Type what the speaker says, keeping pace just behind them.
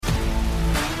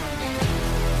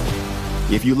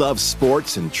If you love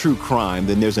sports and true crime,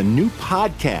 then there's a new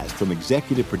podcast from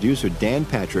executive producer Dan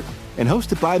Patrick and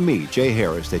hosted by me, Jay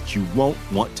Harris, that you won't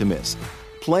want to miss.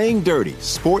 Playing Dirty: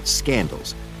 Sports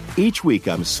Scandals. Each week,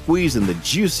 I'm squeezing the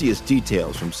juiciest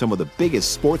details from some of the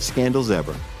biggest sports scandals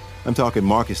ever. I'm talking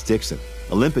Marcus Dixon,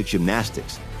 Olympic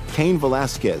gymnastics, Cain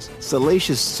Velasquez,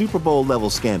 salacious Super Bowl-level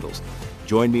scandals.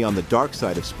 Join me on the dark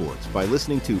side of sports by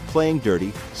listening to Playing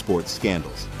Dirty: Sports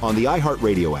Scandals on the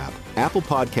iHeartRadio app, Apple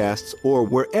Podcasts, or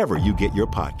wherever you get your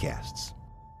podcasts.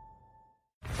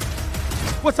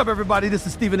 What's up, everybody? This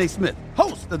is Stephen A. Smith,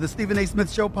 host of the Stephen A.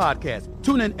 Smith Show podcast.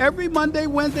 Tune in every Monday,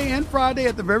 Wednesday, and Friday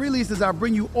at the very least as I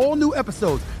bring you all new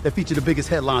episodes that feature the biggest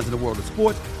headlines in the world of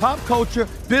sports, pop culture,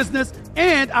 business,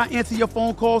 and I answer your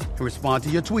phone calls and respond to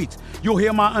your tweets. You'll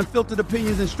hear my unfiltered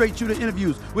opinions and straight-shooter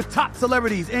interviews with top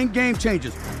celebrities and game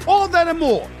changers. All that and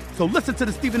more. So listen to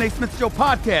the Stephen A. Smith Show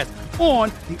podcast on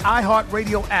the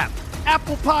iHeartRadio app,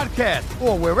 Apple Podcasts,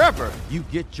 or wherever you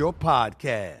get your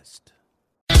podcast.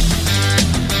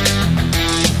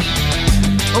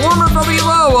 A warmer from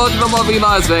hello, welcome to lovely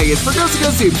Las Vegas for Coast to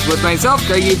Coast Hoops with myself,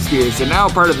 Greg Spears, and now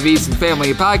part of the VSiN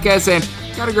Family Podcast, and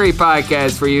got a great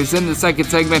podcast for you. So in the second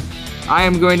segment, I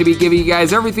am going to be giving you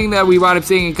guys everything that we wound up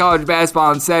seeing in college basketball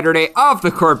on Saturday off the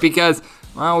court because,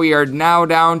 well, we are now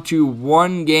down to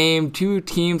one game, two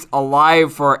teams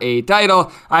alive for a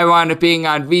title. I wound up being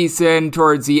on VSiN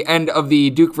towards the end of the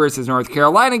Duke versus North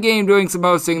Carolina game, doing some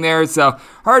hosting there, so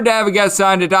hard to have a guest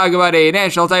on to talk about a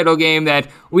national title game that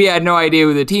we had no idea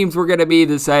who the teams were going to be.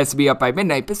 This has to be up by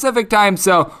midnight Pacific time,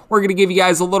 so we're going to give you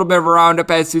guys a little bit of a roundup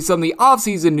as to some of the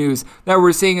offseason news that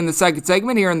we're seeing in the second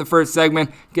segment. Here in the first segment,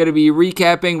 going to be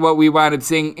recapping what we wound up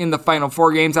seeing in the final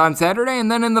four games on Saturday, and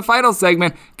then in the final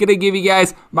segment, going to give you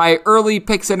guys my early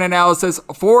picks and analysis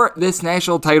for this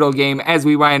national title game as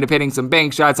we wind up hitting some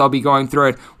bank shots. I'll be going through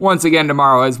it once again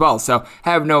tomorrow as well, so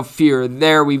have no fear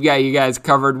there. We've got you guys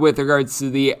covered with regards to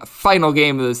the final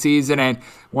game of the season, and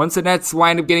once the Nets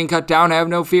wind up getting cut down, have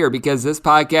no fear, because this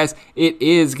podcast, it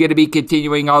is going to be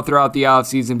continuing all throughout the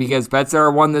offseason, because bets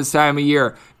are won this time of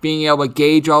year. Being able to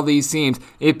gauge all these teams,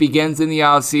 it begins in the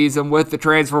offseason with the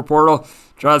transfer portal.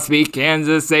 Trust me,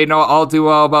 Kansas, they know all too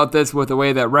well about this with the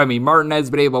way that Remy Martin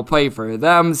has been able to play for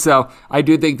them. So I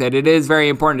do think that it is very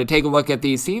important to take a look at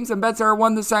these teams, and bets that are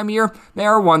won this time of year, they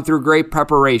are won through great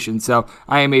preparation. So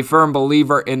I am a firm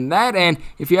believer in that. And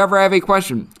if you ever have a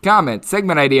question, comment,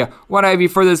 segment idea, what have you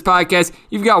for this podcast,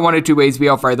 you've got one or two ways to be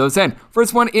able to fire those in.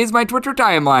 First one is my Twitter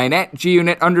timeline at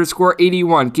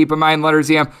gunit_81. Keep in mind,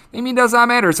 letters EM, they mean does not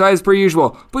matter. So as per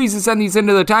usual, please send these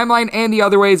into the timeline, and the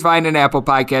other way is find an Apple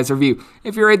Podcast review.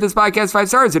 If you rate this podcast 5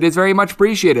 stars, it is very much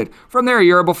appreciated. From there,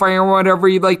 you're able to fire whatever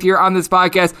you'd like to hear on this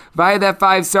podcast via that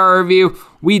 5-star review.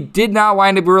 We did not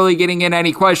wind up really getting in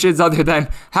any questions other than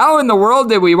how in the world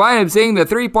did we wind up seeing the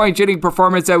three-point shooting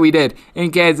performance that we did in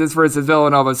Kansas versus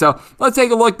Villanova. So let's take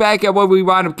a look back at what we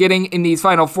wound up getting in these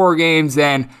final four games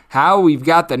and how we've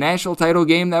got the national title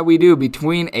game that we do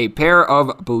between a pair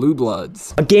of blue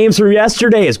bloods. Games from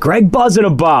yesterday is Greg buzzing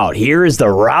about. Here is the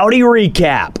rowdy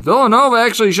recap. Villanova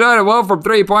actually shot it well from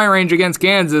three-point range against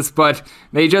Kansas, but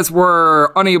they just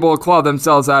were unable to claw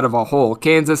themselves out of a hole.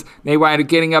 Kansas, they wound up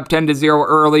getting up 10-0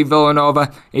 early.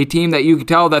 Villanova, a team that you could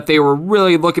tell that they were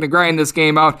really looking to grind this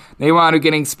game out. They wound up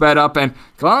getting sped up, and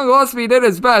Colin Gillespie did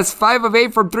his best. 5 of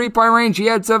 8 from three-point range. He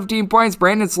had 17 points.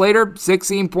 Brandon Slater,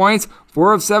 16 points.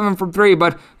 4 of 7 from 3,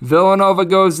 but Villanova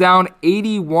goes down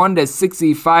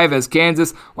 81-65 as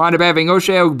Kansas wound up having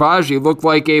Ochai Agbaji look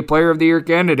like a Player of the Year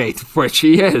candidate, which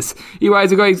he is. He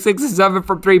winds up going 6 of 7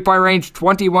 from three-point range,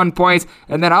 21 points,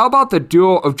 and then how about the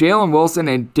duo of Jalen Wilson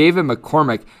and David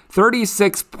McCormick?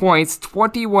 36 points,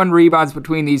 21 rebounds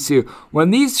between these two. When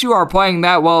these two are playing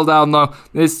that well down low,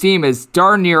 this team is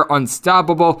darn near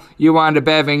unstoppable. You wind up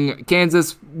having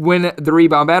Kansas win the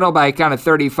rebound battle by a count of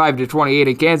 35-28,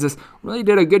 and Kansas really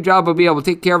did a good job of being able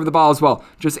to take care of the ball as well.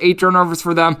 Just 8 turnovers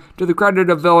for them. To the credit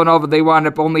of Villanova, they wound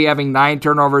up only having 9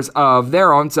 turnovers of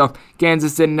their own, so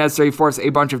Kansas didn't necessarily force a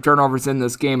bunch of turnovers in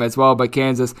this game as well, but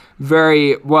Kansas,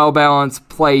 very well-balanced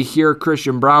play here.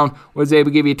 Christian Brown was able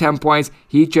to give you 10 points.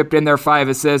 He chipped in their 5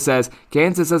 assists as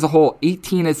Kansas as a whole,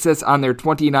 18 assists on their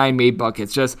 29 made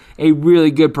buckets. Just a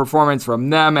really good performance from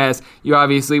them as you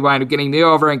obviously wind up getting the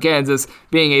over, and Kansas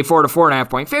being a 4 to 4.5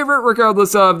 point favorite,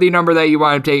 regardless of the number that you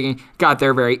wind up taking, got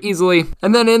there very easily.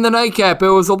 And then in the nightcap, it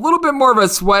was a little bit more of a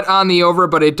sweat on the over,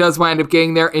 but it does wind up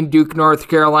getting there in Duke, North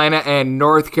Carolina, and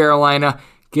North Carolina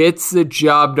gets the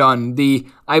job done. The,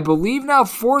 I believe now,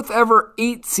 4th ever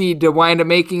 8 seed to wind up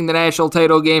making the national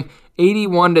title game.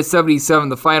 81-77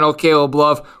 the final. Caleb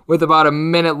Love with about a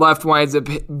minute left, winds up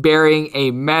burying a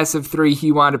massive three.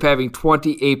 He wound up having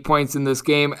 28 points in this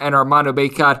game. And Armando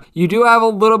Bacot, you do have a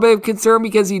little bit of concern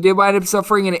because he did wind up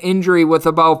suffering an injury with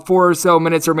about 4 or so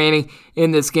minutes remaining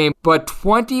in this game. But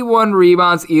 21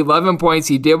 rebounds, 11 points.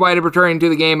 He did wind up returning to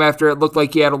the game after it looked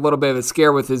like he had a little bit of a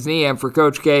scare with his knee. And for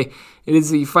Coach K, it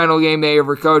is the final game they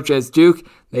ever coach as Duke.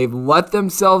 They've let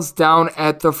themselves down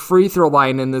at the free throw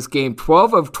line in this game.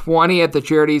 12 of 20 at the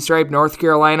charity stripe. North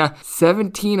Carolina,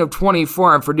 17 of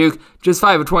 24. And for Duke, just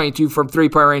 5 of 22 from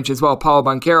three-point range as well. Paolo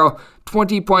Banchero,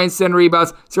 20 points, 10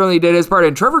 rebounds, certainly did his part.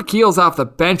 And Trevor Keels off the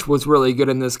bench was really good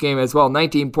in this game as well,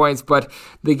 19 points. But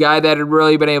the guy that had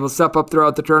really been able to step up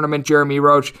throughout the tournament, Jeremy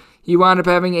Roach, he wound up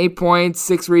having 8 points,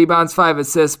 6 rebounds, 5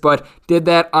 assists, but did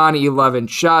that on 11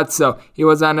 shots. So he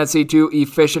was not necessarily too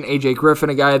efficient. AJ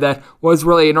Griffin, a guy that was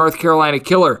really a North Carolina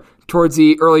killer towards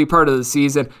the early part of the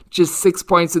season, just 6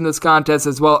 points in this contest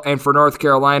as well. And for North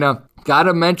Carolina,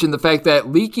 gotta mention the fact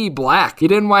that Leaky Black, he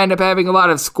didn't wind up having a lot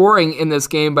of scoring in this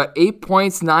game, but 8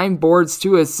 points, 9 boards,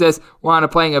 2 assists, wound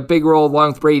up playing a big role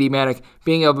along with Brady Manek,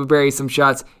 being able to bury some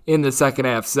shots in the second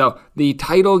half. So the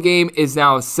title game is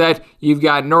now set. You've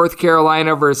got North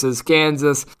Carolina versus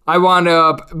Kansas. I wound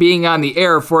up being on the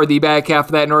air for the back half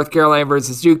of that North Carolina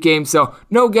versus Duke game, so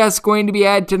no guests going to be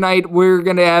had tonight. We're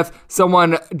going to have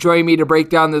someone join me to break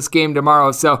down this game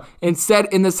tomorrow. So instead,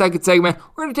 in the second segment,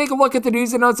 we're going to take a look at the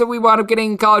news and notes that we wound up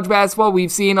getting in college basketball.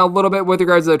 We've seen a little bit with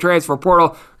regards to the transfer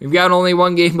portal. We've got only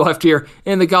one game left here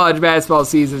in the college basketball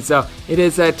season, so it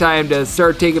is that time to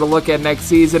start taking a look at next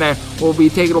season, and we'll be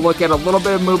taking a look at a little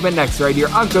bit of movement next right here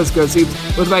on Coast to Coast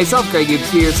Hoops with myself, Greg Gibbs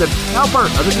Peterson, now part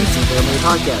of the Beeson Family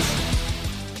Podcast.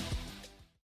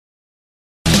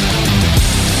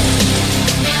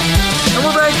 And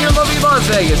we're back here in lovely Las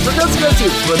Vegas for Coast to Coast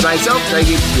Hoops with myself, Greg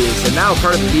Gibbs Peterson, now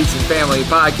part of the Beeson Family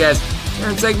Podcast. Here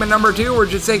in segment number 2, we're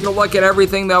just taking a look at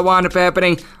everything that wound up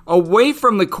happening away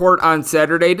from the court on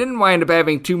Saturday. Didn't wind up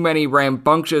having too many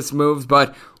rambunctious moves,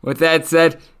 but with that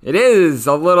said, it is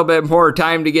a little bit more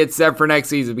time to get set for next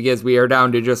season because we are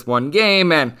down to just one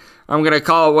game, and I'm going to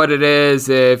call it what it is.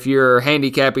 If you're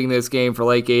handicapping this game for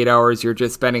like 8 hours, you're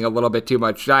just spending a little bit too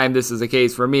much time. This is a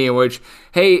case for me in which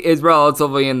hay is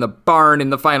relatively in the barn.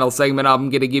 In the final segment, I'm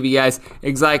going to give you guys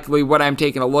exactly what I'm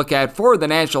taking a look at for the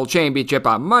national championship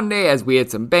on Monday as we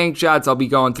hit some bank shots. I'll be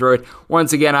going through it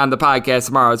once again on the podcast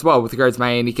tomorrow as well with regards to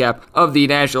my handicap of the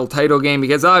national title game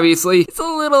because obviously it's a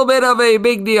little bit of a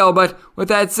big deal, but with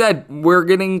that said, we're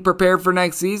getting prepared for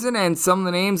next season, and some of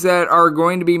the names that are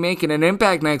going to be making an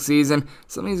impact next season,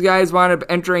 some of these guys wound up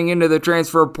entering into the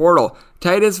transfer portal.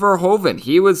 Titus Verhoeven,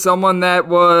 he was someone that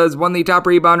was one of the top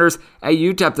rebounders at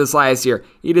UTEP this last year.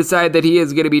 He decided that he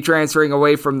is going to be transferring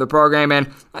away from the program,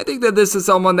 and I think that this is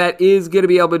someone that is going to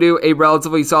be able to do a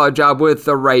relatively solid job with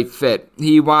the right fit.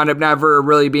 He wound up never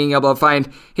really being able to find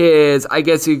his, I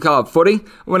guess you could call it, footing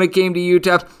when it came to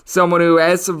UTEP. Someone who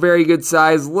has some very good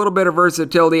size, a little bit of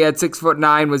versatility at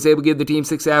 6'9", was able to give the team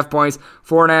 6.5 points,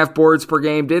 4.5 boards per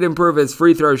game, did improve his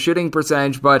free throw shooting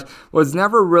percentage, but was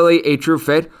never really a true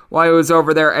fit while he was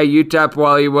over there at UTEP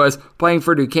while he was playing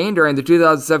for Duquesne during the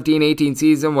 2017-18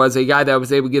 season. Was a guy that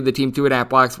was able to give the team 2.5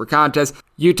 blocks per contest.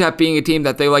 UTEP being a team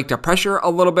that they like to pressure a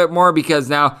little bit more because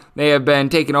now they have been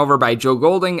taken over by Joe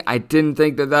Golding. I didn't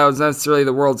think that that was necessarily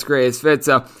the world's greatest fit,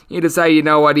 so he decided, you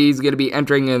know what, he's going to be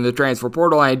entering in the transfer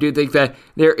portal, and I do think that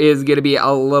there is going to be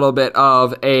a little bit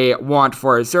of a want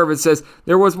for his services.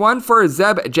 There was one for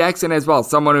Zeb Jackson as well,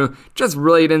 someone who just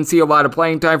really didn't see a lot of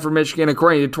playing time for Michigan.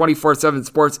 According to 24/7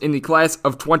 Sports, in the class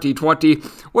of 2020,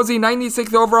 was the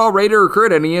 96th overall rated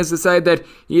recruit, and he has decided that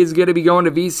he is going to be going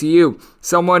to VCU.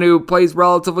 Someone who plays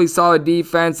relatively solid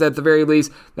defense at the very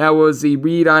least. That was the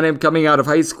read on him coming out of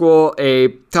high school, a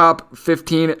top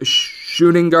 15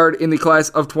 shooting guard in the class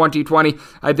of 2020.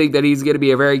 I think that he's going to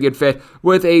be a very good fit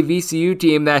with a VCU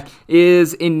team that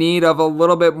is in need of a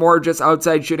little bit more just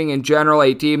outside shooting in general,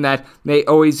 a team that they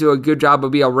always do a good job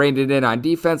of being able to rein it in on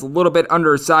defense, a little bit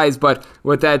undersized, but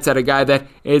with that said, a guy that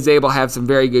is able to have some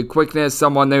very good quickness,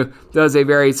 someone who does a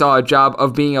very solid job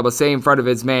of being able to stay in front of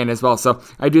his man as well. So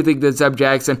I do think that Zeb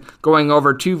Jackson going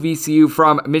over to VCU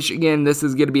from Michigan, this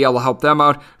is going to be able to help them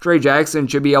out. Trey Jackson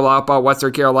should be able to help out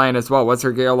Western Carolina as well.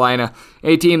 Western Carolina,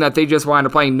 a team that they just wanted to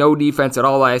play no defense at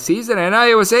all last season, and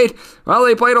Iowa State, well,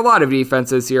 they played a lot of defense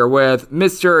this year with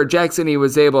Mr. Jackson. He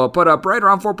was able to put up right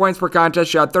around 4 points per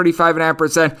contest, shot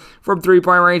 35.5% from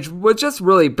three-point range, was just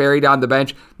really buried on the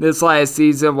bench this last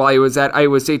season while he was at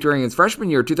Iowa State during his freshman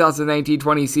year,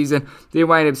 2019-20 season. They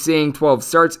wind up seeing 12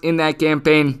 starts in that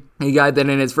campaign. A guy that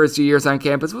in his first 2 years on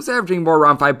campus was averaging more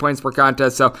around 5 points per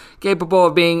contest, so capable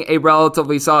of being a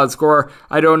relatively solid scorer.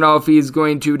 I don't know if he's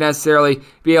going to necessarily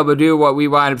be able to do what we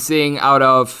wound up seeing out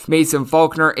of Mason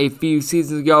Faulkner a few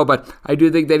seasons ago, but I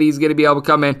do think that he's going to be able to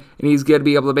come in and he's going to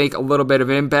be able to make a little bit of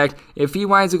an impact. If he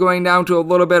winds up going down to a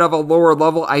little bit of a lower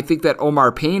level, I think that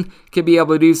Omar Payne could be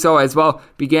able to do so as well.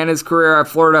 Began his career at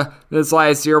Florida this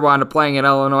last year, wound up playing at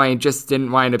Illinois, and just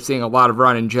didn't wind up seeing a lot of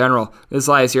run in general this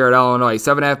last year at Illinois.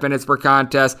 7.5 minutes per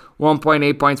contest,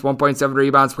 1.8 points, 1.7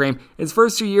 rebounds per game. His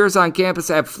first 2 years on campus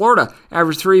at Florida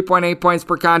averaged 3.8 points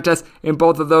per contest in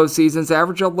both of those seasons,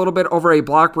 averaged a little bit over a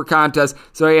block per contest,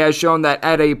 so he has shown that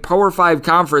at a Power 5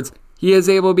 conference, he is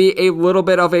able to be a little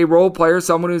bit of a role player,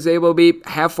 someone who's able to be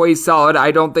halfway solid.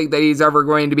 I don't think that he's ever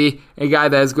going to be a guy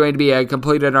that is going to be a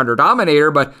complete and utter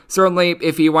dominator, but certainly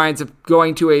if he winds up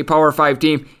going to a Power 5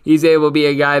 team, he's able to be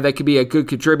a guy that could be a good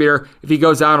contributor. If he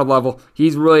goes down a level,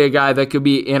 he's really a guy that could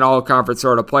be an all-conference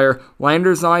sort of player.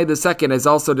 Landers Nolley II has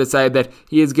also decided that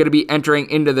he is going to be entering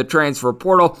into the transfer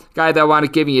portal. Guy that wanted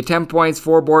to give you 10 points,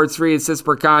 4 boards, 3 assists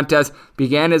per contest.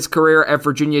 Began his career at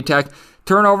Virginia Tech.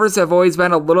 Turnovers have always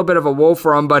been a little bit of a woe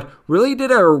for him, but really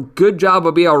did a good job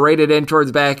of being rated in towards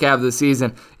the back half of the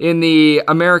season. In the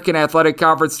American Athletic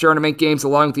Conference tournament games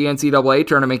along with the NCAA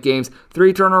tournament games,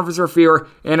 3 turnovers or fewer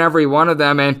in every one of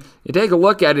them, and you take a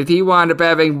look at it, he wound up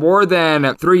having more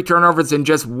than 3 turnovers in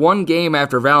just one game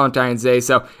after Valentine's Day.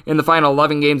 So in the final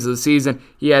 11 games of the season,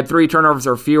 he had 3 turnovers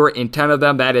or fewer in 10 of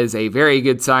them. That is a very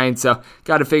good sign, so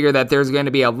got to figure that there's going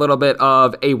to be a little bit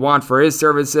of a want for his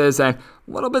services, and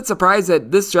a little bit surprised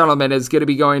that this gentleman is going to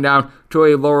be going down to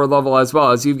a lower level as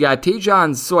well, as you've got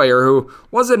Tejon Sawyer, who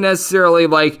wasn't necessarily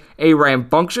like a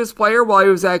rambunctious player while he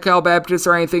was at Cal Baptist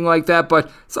or anything like that, but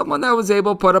someone that was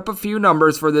able to put up a few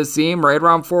numbers for this team, right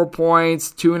around 4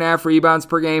 points, 2.5 rebounds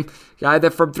per game. Guy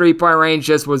that from 3-point range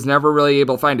just was never really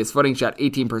able to find his footing, shot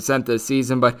 18% this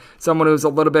season, but someone who's a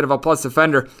little bit of a plus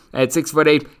offender at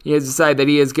 6'8". He has decided that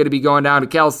he is going to be going down to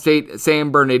Cal State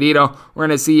San Bernardino. We're going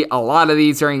to see a lot of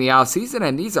these during the offseason,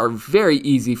 and these are very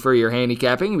easy for your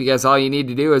handicapping because all you need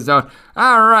to do is know,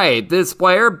 all right, this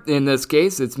player, in this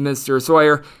case, it's Mr.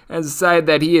 Sawyer, has decided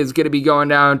that he is going to be going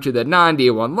down to the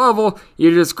non-D1 level.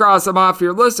 You just cross him off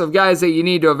your list of guys that you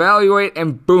need to evaluate,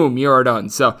 and boom, you're done.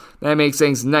 So that makes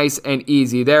things nice and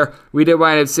easy there. We did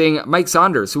wind up seeing Mike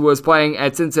Saunders, who was playing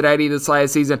at Cincinnati this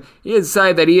last season. He has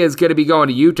decided that he is going to be going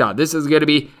to Utah. This is going to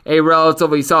be a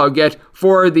relatively solid get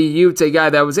for the Utes, a guy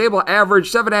that was able to average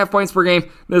 7.5 points per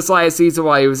game this last season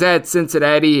while he was at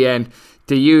Cincinnati, and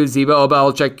to use the Bill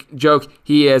Belichick joke,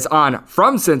 he is on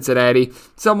from Cincinnati.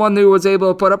 Someone who was able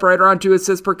to put up right around 2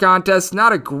 assists per contest.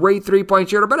 Not a great 3-point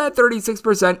shooter, but at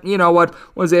 36%, you know what,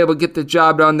 was able to get the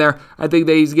job done there. I think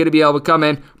that he's going to be able to come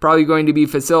in, probably going to be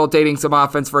facilitating some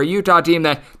offense for a Utah team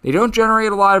that they don't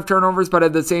generate a lot of turnovers, but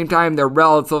at the same time, they're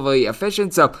relatively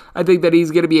efficient. So I think that he's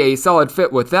going to be a solid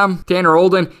fit with them. Tanner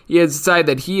Olden, he has decided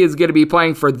that he is going to be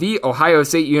playing for The Ohio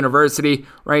State University.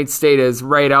 Wright State is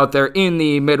right out there in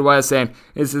the Midwest, and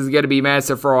this is going to be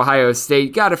massive for Ohio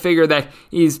State. Got to figure that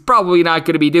he's probably not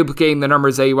going to be duplicating the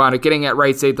numbers that he wound up getting at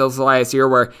Wright State this last year,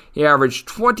 where he averaged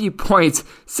 20 points,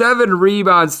 7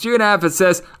 rebounds, 2.5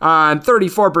 assists on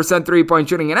 34% 3-point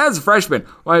shooting. And as a freshman,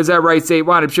 while he was at Wright State,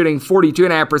 wound up shooting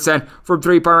 42.5% from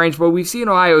 3-point range. But we've seen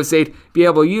Ohio State be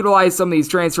able to utilize some of these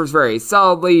transfers very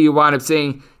solidly. You wound up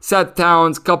seeing Seth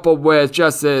Towns coupled with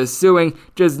Justice Sueing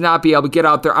just not be able to get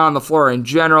out there on the floor in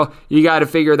general. You got to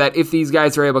figure that if these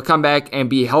guys are able to come back and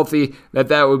be healthy,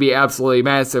 that would be absolutely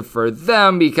massive for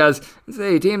them, because it's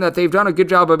a team that they've done a good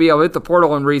job of being able to hit the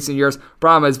portal in recent years.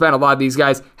 Problem has been a lot of these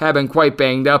guys have been quite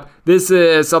banged up. This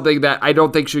is something that I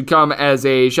don't think should come as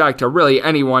a shock to really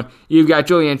anyone. You've got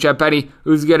Julian Champagnie,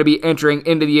 who's going to be entering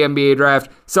into the NBA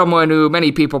draft, someone who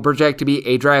many people project to be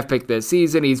a draft pick this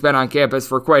season. He's been on campus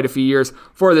for quite a few years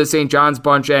for the St. John's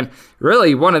bunch, and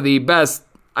really one of the best,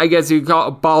 I guess you could call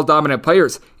it, ball-dominant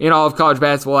players in all of college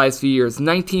basketball the last few years.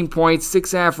 19 points,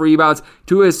 6.5 rebounds,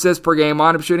 2 assists per game,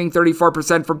 wound up shooting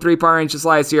 34% from 3-point range this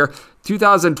last year.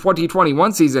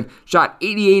 2020-21 season, shot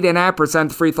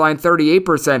 88.5% free throw line,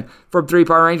 38% from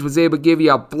 3-point range, was able to give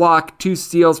you a block, 2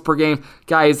 steals per game.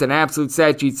 Guy is an absolute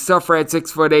stat sheet, suffer at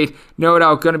 6'8". No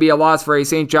doubt going to be a loss for a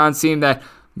St. John's team that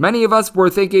many of us were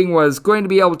thinking was going to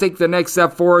be able to take the next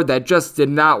step forward. That just did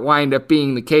not wind up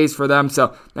being the case for them.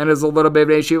 So that is a little bit of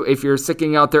an issue if you're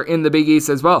sticking out there in the Big East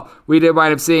as well. We did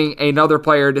wind up seeing another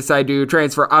player decide to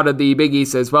transfer out of the Big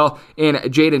East as well in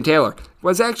Jaden Taylor.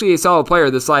 was actually a solid player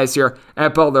this last year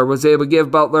at Butler. Was able to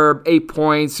give Butler 8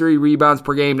 points, 3 rebounds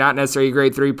per game, not necessarily a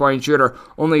great three-point shooter,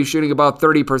 only shooting about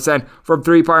 30% from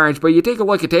three-point range. But you take a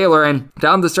look at Taylor, and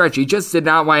down the stretch, he just did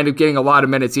not wind up getting a lot of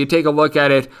minutes. You take a look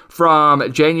at it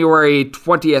from January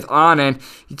 20th on, and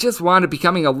he just wound up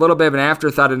becoming a little bit of an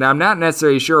afterthought, and I'm not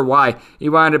necessarily sure why. He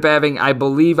wound up having, I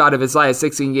believe, out of his last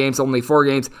 16 games, only 4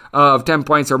 games of 10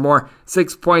 points or more.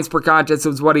 6 points per contest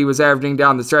was what he was averaging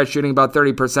down the stretch, shooting about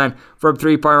 30% from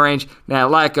three-point range. Now,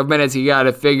 lack of minutes, you got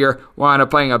to figure, wound up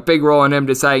playing a big role in him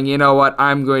deciding, you know what,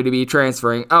 I'm going to be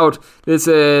transferring out. This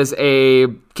is a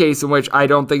case in which I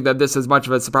don't think that this is much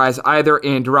of a surprise either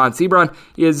in De'Ron Seabron.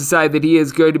 He has decided that he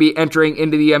is going to be entering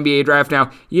into the NBA draft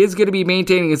now. He is going to be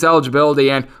maintaining his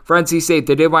eligibility, and for NC State,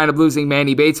 they did wind up losing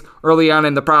Manny Bates early on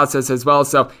in the process as well,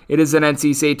 so it is an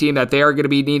NC State team that they are going to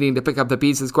be needing to pick up the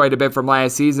pieces quite a bit from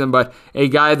last season, but a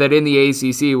guy that in the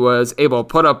ACC was able to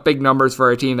put up big numbers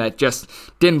for a team that just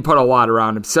didn't put a lot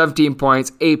around him. 17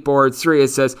 points, 8 boards, 3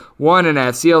 assists,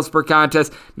 1.5 steals per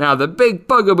contest. Now, the big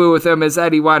bugaboo with him is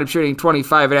that he wound up shooting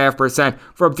 25.5%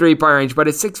 from three-point range, but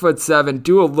a 6'7",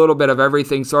 do a little bit of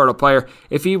everything sort of player.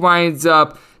 If he winds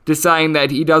up deciding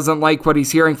that he doesn't like what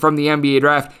he's hearing from the NBA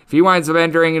draft, if he winds up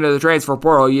entering into the transfer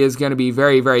portal, he is going to be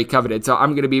very, very coveted. So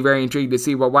I'm going to be very intrigued to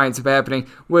see what winds up happening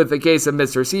with the case of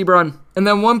Mr. Seabron. And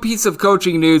then one piece of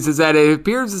coaching news is that it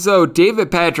appears as though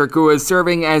David Patrick, who was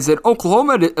serving as an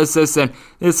Oklahoma assistant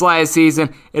this last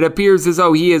season, it appears as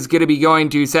though he is going to be going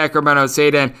to Sacramento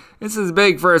State. And this is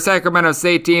big for a Sacramento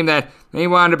State team that they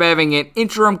wound up having an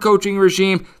interim coaching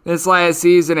regime this last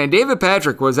season, and David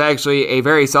Patrick was actually a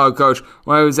very solid coach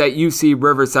when he was at UC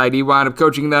Riverside. He wound up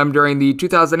coaching them during the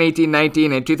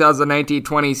 2018-19 and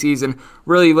 2019-20 season,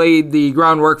 really laid the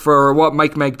groundwork for what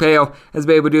Mike Magpeo has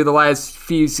been able to do the last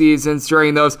few seasons.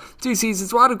 During those 2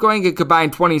 seasons, wound up going a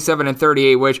combined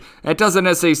 27-38, which that doesn't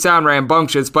necessarily sound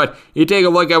rambunctious, but you take a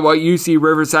look at what UC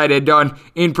Riverside had done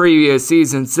in previous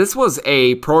seasons. This was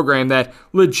a program that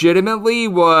legitimately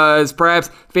was perhaps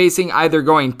facing either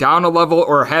going down a level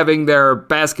or having their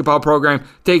basketball program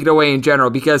taken away in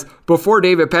general, because before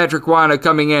David Patrick wound up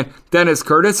coming in, Dennis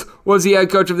Curtis was the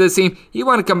head coach of this team. He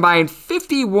wound up combined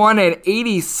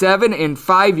 51-87 in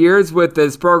 5 years with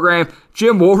this program.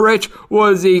 Jim Woolrich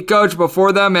was the coach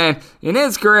before them, and in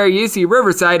his career at UC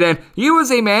Riverside, and he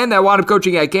was a man that wound up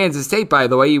coaching at Kansas State, by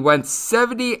the way. He went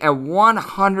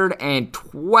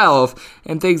 70-112,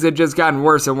 and things had just gotten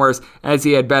worse and worse as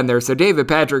he had been there. So David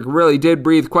Patrick really did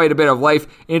breathe quite a bit of life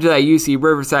into that UC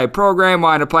Riverside program,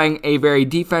 wound up playing a very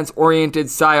defense-oriented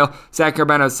style.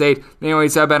 Sacramento State, they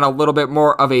always have been a little bit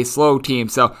more of a slow team,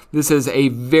 so this is a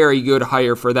very good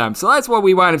hire for them. So that's what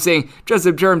we wound up seeing just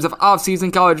in terms of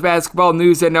off-season college basketball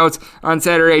news and notes on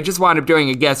Saturday. Just wound up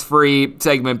doing a guest-free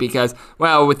segment because,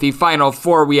 well, with the Final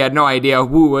Four, we had no idea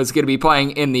who was going to be playing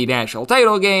in the national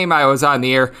title game. I was on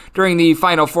the air during the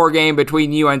Final Four game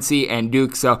between UNC and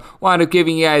Duke, so wound up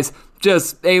giving you guys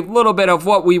just a little bit of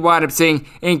what we wound up seeing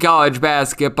in college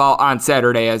basketball on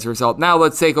Saturday as a result. Now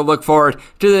let's take a look forward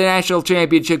to the national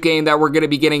championship game that we're going to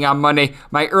be getting on Monday.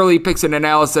 My early picks and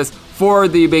analysis for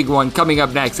the big one coming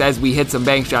up next as we hit some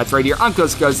bank shots right here on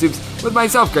Coast to Coast Hoops with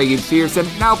myself, Greg Hughes Peterson,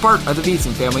 now part of the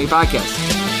VSiN Family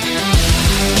Podcast.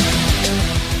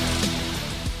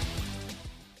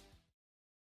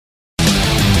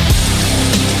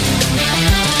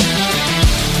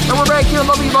 Here in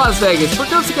lovely Las Vegas for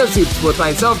Coast to Coast Hoops with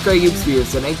myself, Greg Hughes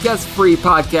Peterson, a guest-free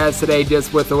podcast today,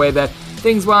 just with the way that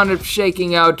things wound up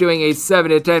shaking out, doing a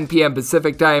 7 to 10 p.m.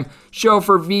 Pacific time show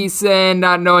for VSiN,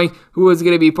 not knowing who was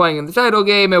going to be playing in the title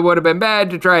game. It would have been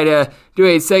bad to try to do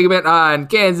a segment on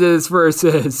Kansas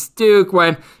versus Duke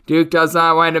when Duke does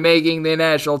not wind up making the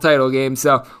national title game,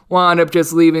 so wound up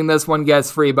just leaving this one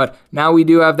guest-free. But now we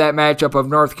do have that matchup of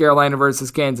North Carolina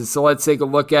versus Kansas, so let's take a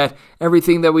look at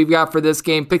everything that we've got for this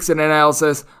game, picks and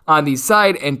analysis on the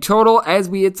side and total as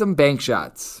we hit some bank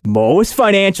shots. Most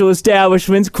financial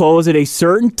establishments close at a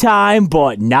certain time,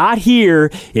 but not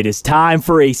here. It is time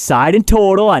for a side and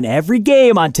total on every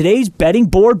game on today's betting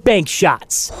board bank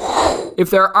shots. If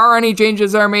there are any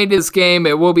changes that are made to this game,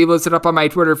 it will be listed up on my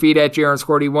Twitter feed at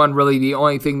JRScordy1. Really, the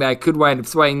only thing that could wind up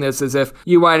swaying this is if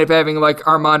you wind up having like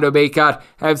Armando Bacot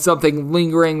have something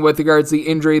lingering with regards to the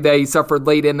injury that he suffered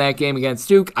late in that game against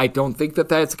Duke. I don't think that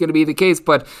that's going to be the case,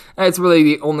 but that's really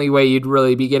the only way you'd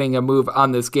really be getting a move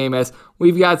on this game, as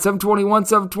we've got 721,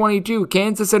 722,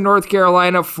 Kansas and North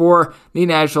Carolina for the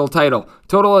national title.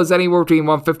 Total is anywhere between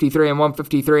 153 and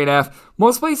 153.5.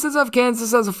 Most places have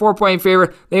Kansas as a 4-point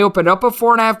favorite. They opened up a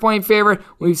 4.5-point favorite.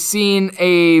 We've seen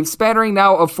a spattering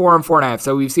now of 4 and 4.5.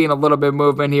 So we've seen a little bit of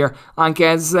movement here on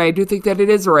Kansas. And I do think that it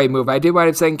is the right move. I did wind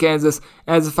up saying Kansas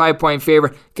as a 5-point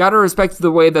favorite. Got to respect the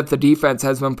way that the defense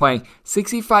has been playing.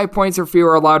 65 points or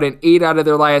fewer allowed in 8 out of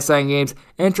their last 9 games.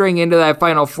 Entering into that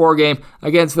Final Four game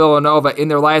against Villanova, in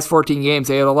their last 14 games,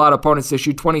 they had a lot of opponents to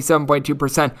shoot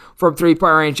 27.2% from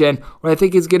 3-point range. And what I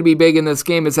think is going to be big in this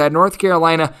game is that North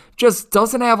Carolina just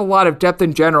doesn't have a lot of depth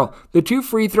in general. The 2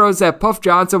 free throws that Puff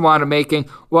Johnson wound up making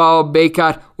while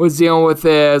Bacot was dealing with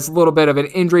a little bit of an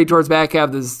injury towards the back half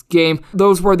of this game,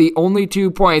 those were the only 2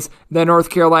 points that North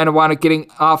Carolina wound up getting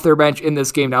off their bench in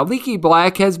this game. Now, Leaky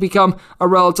Black has become a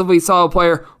relatively solid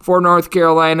player for North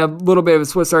Carolina, a little bit of a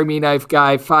Swiss Army knife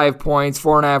guy, 5 points,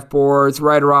 4.5 boards,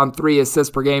 right around 3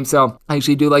 assists per game. So I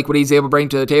actually do like what he's able to bring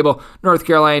to the table. North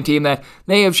Carolina team that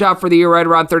they have shot for the year right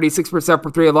around 36%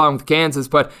 from 3 along with Kansas,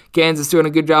 but Kansas doing a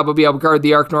good job of being able to guard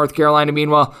the arc. North Carolina,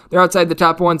 meanwhile, they're outside the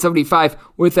top 175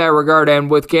 with that regard. And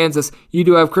with Kansas, you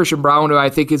do have Christian Braun, who I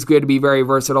think is good to be very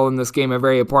versatile in this game and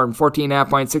very important. 14.5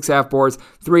 points, 6.5 boards,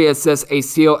 3 assists, a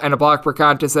steal, and a block per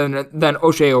contest, and then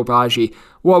Ochai Agbaji.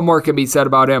 What more can be said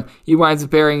about him? He winds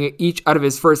up pairing each out of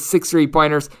his first 6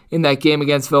 3-pointers in that game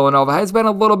against Villanova. Has been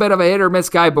a little bit of a hit or miss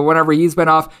guy, but whenever he's been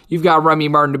off, you've got Remy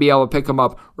Martin to be able to pick him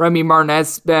up. Remy Martin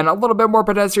has been a little bit more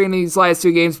pedestrian in these last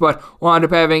 2 games, but wound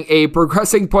up having a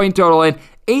progressing point total in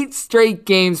 8 straight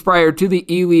games prior to the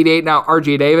Elite 8. Now,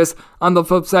 RJ Davis, on the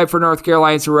flip side for North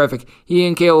Carolina, is terrific. He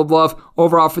and Caleb Love,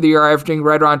 overall for the year, averaging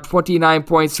right around 29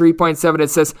 points, 3.7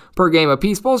 assists per game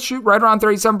apiece. Both shoot right around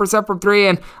 37% from 3,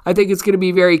 and I think it's going to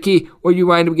be very key what you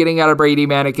wind up getting out of Brady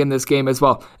Manek in this game as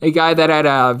well. A guy that had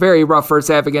a very rough first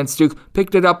half against Duke,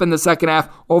 picked it up in the second half.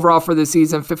 Overall for the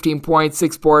season, 15 points,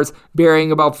 6 boards,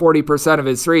 burying about 40% of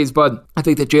his threes, but I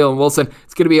think that Jalen Wilson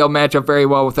is going to be able to match up very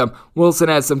well with him. Wilson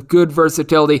has some good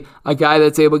versatility, a guy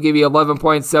that's able to give you 11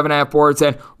 points, 7.5 boards,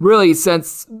 and really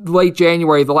since late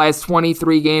January, the last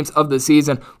 23 games of the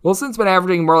season, Wilson's been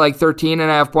averaging more like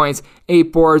 13.5 points,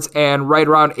 8 boards, and right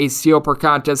around a steal per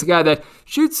contest. A guy that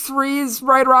shoots threes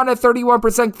right around a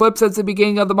 31% clip since the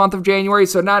beginning of the month of January,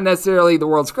 so not necessarily the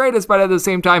world's greatest, but at the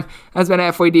same time has been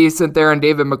halfway decent there. And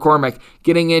David McCormick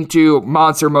getting into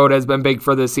monster mode has been big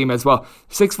for this team as well.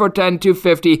 6'10",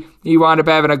 250. He wound up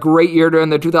having a great year during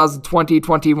the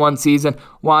 2020-21 season.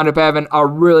 Wound up having a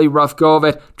really rough go of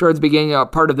it towards the beginning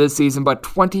of part of this season, but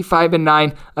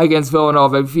 25-9 against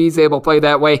Villanova. If he's able to play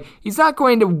that way, he's not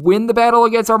going to win the battle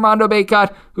against Armando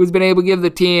Bacot, who's been able to give the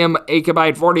team a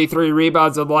combined 43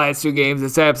 rebounds in the last 2 games.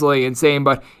 It's absolutely insane,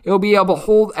 but he'll be able to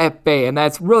hold at bay, and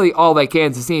that's really all that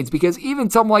Kansas needs, because even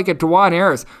someone like a Dajuan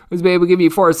Harris, who's been able to give you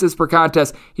 4 assists per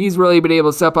contest, he's really been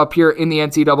able to step up here in the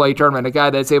NCAA tournament, a guy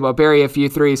that's able to bury a few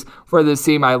threes for this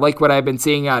team. I like what I've been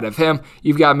seeing out of him.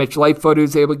 You've got Mitch Lightfoot,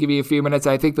 who's able to give you a few minutes.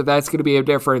 I think that that's going to be a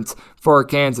difference for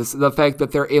Kansas. The fact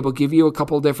that they're able to give you a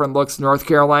couple different looks. North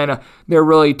Carolina, they're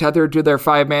really tethered to their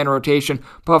 5-man rotation.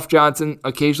 Puff Johnson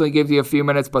occasionally gives you a few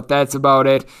minutes, but that's about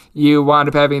it. You wound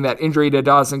up having that injury to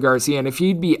Dawson Garcia, and if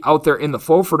he'd be out there in the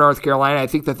full for North Carolina, I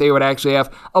think that they would actually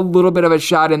have a little bit of a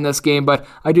shot in this game, but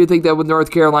I do think that with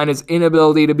North Carolina's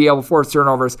inability to be able to force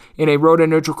turnovers in a road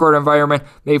and neutral court environment,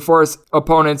 they force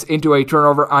opponents into a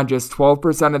turnover on just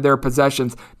 12% of their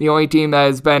possessions. The only team that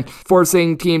has been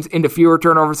forcing teams into fewer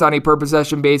turnovers on a per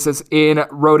possession basis in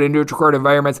road and neutral court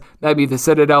environments, that'd be the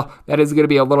Citadel. That is going to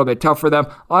be a little bit tough for them.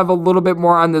 I'll have a little bit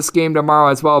more on this game tomorrow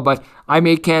as well, but I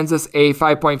made Kansas a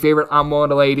 5-point favorite. I'm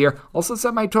willing to lay it here. Also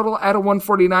set my total at a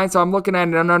 149, so I'm looking at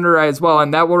an under as well,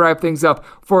 and that will wrap things up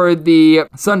for the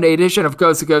Sunday edition of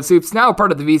Coast to Coast Hoops, now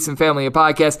part of the VSiN family of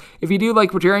podcasts. If you do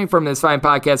like what you're hearing from this fine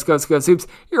podcast, Coast to Coast Hoops,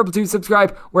 you're able to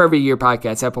subscribe wherever you hear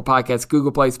podcasts, Apple Podcasts,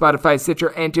 Google Play, Spotify, Stitcher,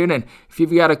 and TuneIn. If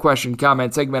you've got a question,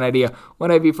 comment, segment idea, what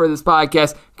have you for this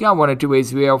podcast, got 1 or 2 ways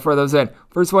to be able to throw those in.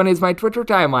 First one is my Twitter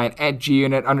timeline at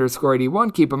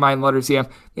gunit_81. Keep in mind, letters CM,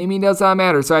 naming does not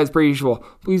matter, so as per usual,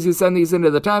 please do send these into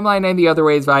the timeline, and the other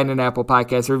way is via an Apple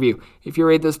Podcast review. If you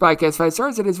rate this podcast 5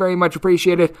 stars, it is very much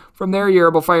appreciated. From there, you're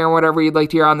able to fire whatever you'd like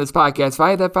to hear on this podcast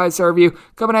via that 5-star review,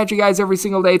 coming at you guys every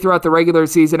single day throughout the regular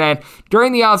season and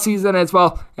during the offseason as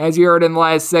well. As you heard in the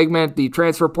last segment, the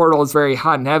transfer portal is very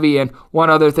hot and heavy, and one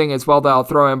other thing as well that I'll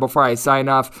throw in before I sign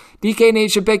off. DK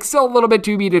Nation pick still a little bit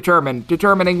to be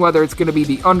determining whether it's going to be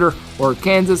the under or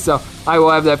Kansas, so I will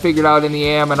have that figured out in the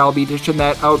AM, and I'll be dishing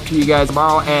that out to you guys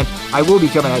tomorrow, and I will be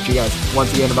coming at you guys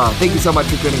once again tomorrow. Thank you so much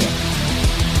for tuning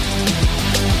in.